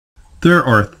There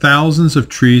are thousands of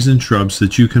trees and shrubs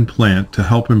that you can plant to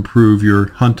help improve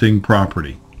your hunting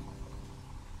property.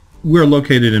 We're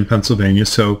located in Pennsylvania,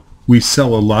 so we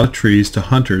sell a lot of trees to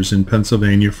hunters in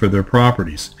Pennsylvania for their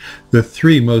properties. The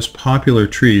three most popular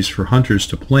trees for hunters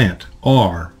to plant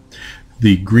are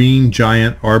the green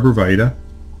giant arborvitae,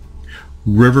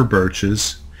 river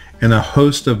birches, and a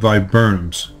host of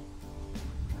viburnums.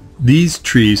 These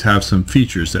trees have some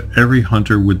features that every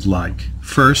hunter would like.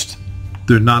 First,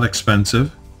 they're not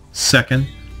expensive. Second,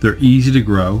 they're easy to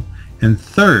grow. And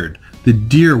third, the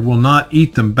deer will not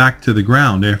eat them back to the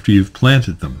ground after you've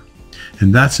planted them.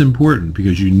 And that's important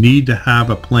because you need to have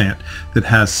a plant that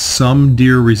has some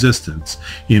deer resistance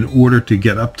in order to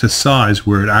get up to size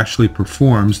where it actually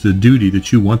performs the duty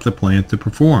that you want the plant to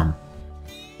perform.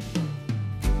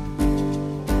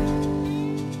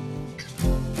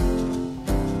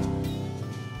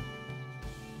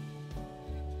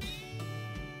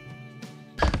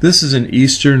 This is an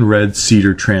eastern red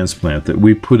cedar transplant that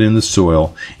we put in the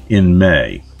soil in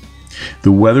May.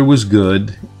 The weather was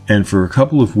good, and for a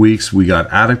couple of weeks we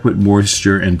got adequate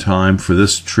moisture and time for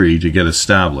this tree to get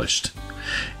established.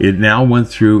 It now went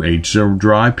through a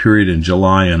dry period in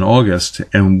July and August,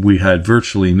 and we had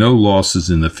virtually no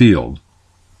losses in the field.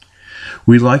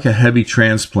 We like a heavy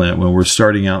transplant when we're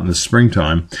starting out in the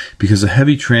springtime because a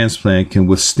heavy transplant can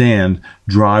withstand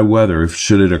dry weather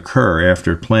should it occur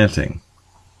after planting.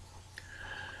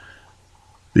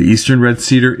 The eastern red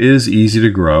cedar is easy to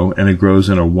grow, and it grows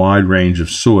in a wide range of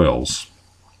soils.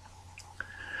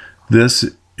 This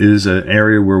is an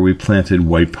area where we planted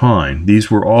white pine. These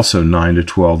were also 9 to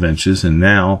 12 inches, and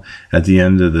now at the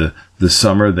end of the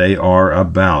summer they are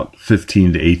about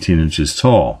 15 to 18 inches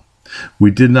tall. We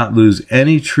did not lose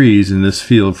any trees in this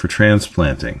field for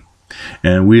transplanting,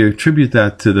 and we attribute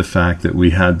that to the fact that we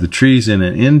had the trees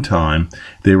in time.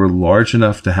 They were large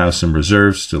enough to have some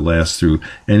reserves to last through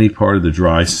any part of the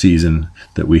dry season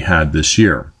that we had this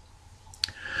year.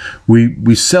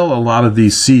 We sell a lot of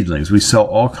these seedlings. We sell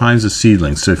all kinds of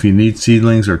seedlings. So if you need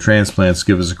seedlings or transplants,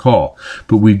 give us a call.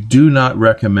 But we do not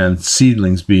recommend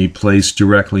seedlings be placed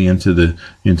directly into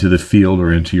the field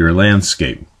or into your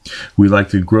landscape. We like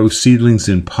to grow seedlings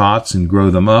in pots and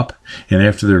grow them up, and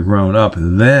after they're grown up,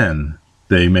 then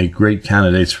they make great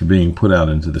candidates for being put out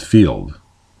into the field.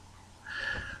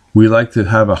 We like to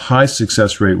have a high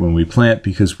success rate when we plant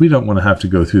because we don't want to have to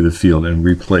go through the field and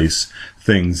replace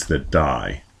things that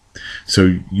die.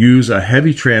 So use a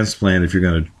heavy transplant if you're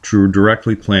going to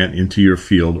directly plant into your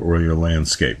field or your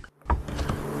landscape.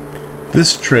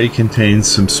 This tray contains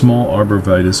some small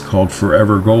arborvitaes called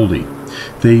Forever Goldie.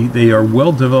 They are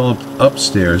well developed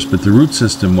upstairs, but the root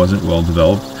system wasn't well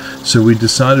developed, so we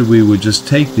decided we would just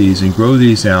take these and grow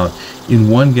these out in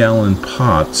 1-gallon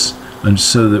pots, and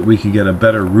so that we could get a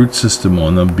better root system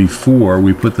on them before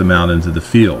we put them out into the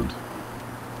field.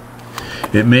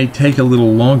 It may take a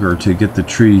little longer to get the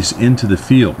trees into the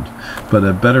field, but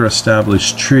a better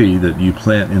established tree that you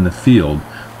plant in the field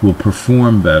will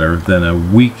perform better than a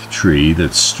weak tree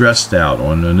that's stressed out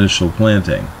on initial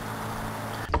planting.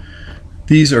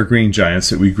 These are green giants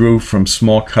that we grew from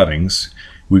small cuttings.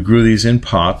 We grew these in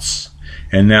pots,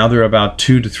 and now they're about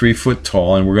 2 to 3 foot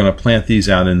tall, and we're going to plant these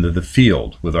out into the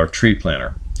field with our tree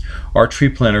planter. Our tree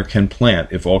planter can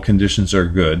plant, if all conditions are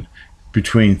good,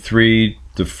 between 3,000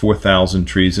 to 4,000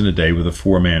 trees in a day with a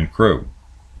 4-man crew.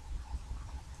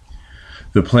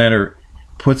 The planter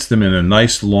puts them in a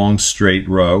nice long straight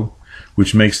row,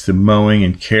 which makes the mowing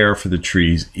and care for the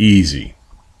trees easy.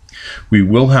 We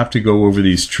will have to go over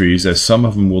these trees, as some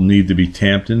of them will need to be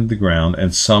tamped into the ground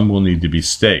and some will need to be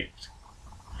staked.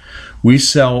 We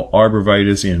sell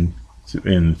arborvitaes in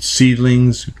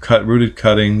seedlings, rooted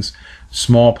cuttings,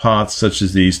 small pots such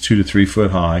as these 2 to 3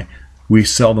 foot high. We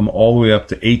sell them all the way up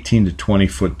to 18 to 20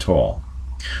 foot tall.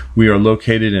 We are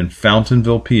located in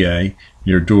Fountainville, PA,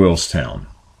 near Doylestown.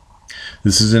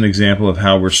 This is an example of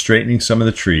how we're straightening some of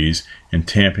the trees and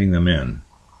tamping them in.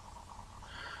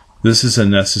 This is a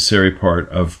necessary part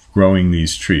of growing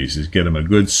these trees, is get them a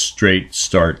good straight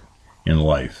start in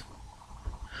life.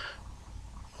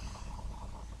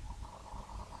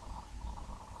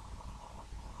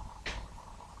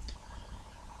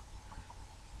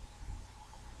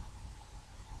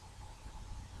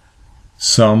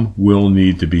 Some will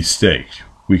need to be staked.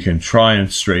 We can try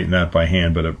and straighten that by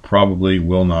hand, but it probably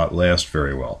will not last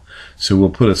very well. So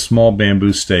we'll put a small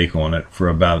bamboo stake on it for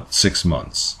about 6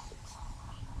 months.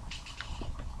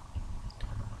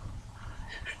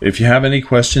 If you have any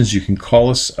questions, you can call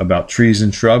us about trees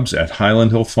and shrubs at Highland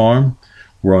Hill Farm.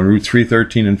 We're on Route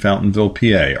 313 in Fountainville,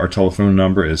 PA. Our telephone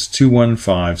number is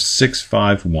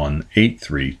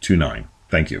 215-651-8329.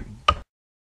 Thank you.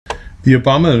 The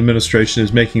Obama administration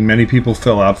is making many people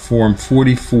fill out Form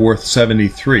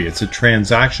 4473. It's a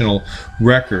transactional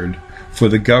record for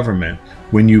the government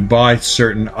when you buy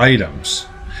certain items.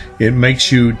 It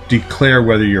makes you declare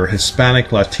whether you're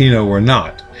Hispanic, Latino, or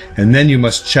not. And then you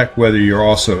must check whether you're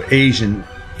also Asian,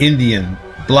 Indian,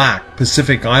 Black,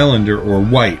 Pacific Islander, or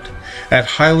white. At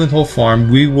Highland Hill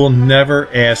Farm, we will never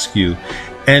ask you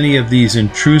any of these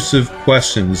intrusive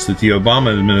questions that the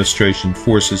Obama administration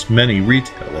forces many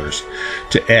retailers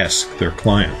to ask their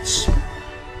clients.